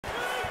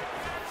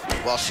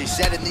Well, she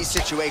said in these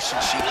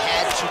situations she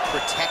had to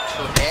protect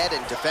her head,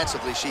 and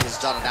defensively she has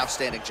done an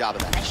outstanding job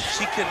of that.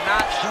 She could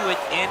not do it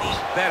any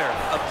better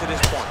up to this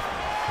point.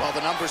 Well,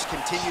 the numbers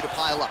continue to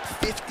pile up.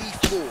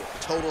 54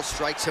 total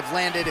strikes have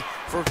landed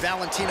for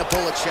Valentina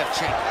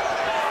Bolichevchenko.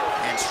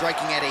 And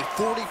striking at a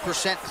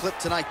 40% clip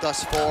tonight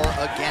thus far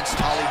against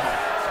Holly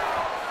Holm.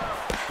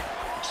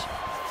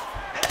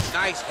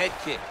 Nice head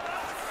kick.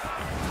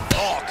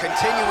 Oh,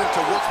 continuing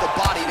to work the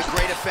body to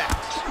great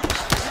effect.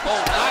 Oh,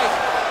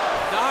 nice.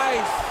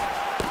 Nice.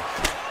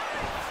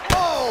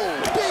 Oh,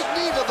 big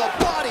knee to the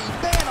body,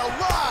 man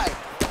alive.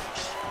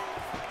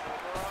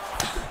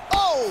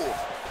 Oh.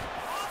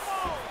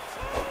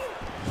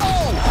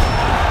 Oh.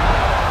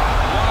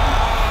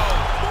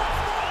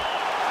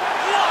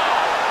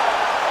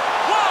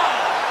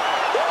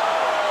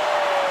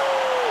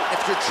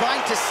 If you're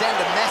trying to send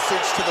a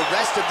message to the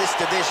rest of this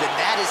division,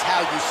 that is how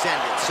you send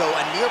it. So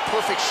a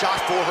near-perfect shot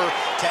for her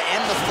to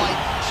end the fight.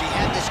 She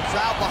had this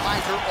crowd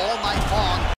behind her all night long.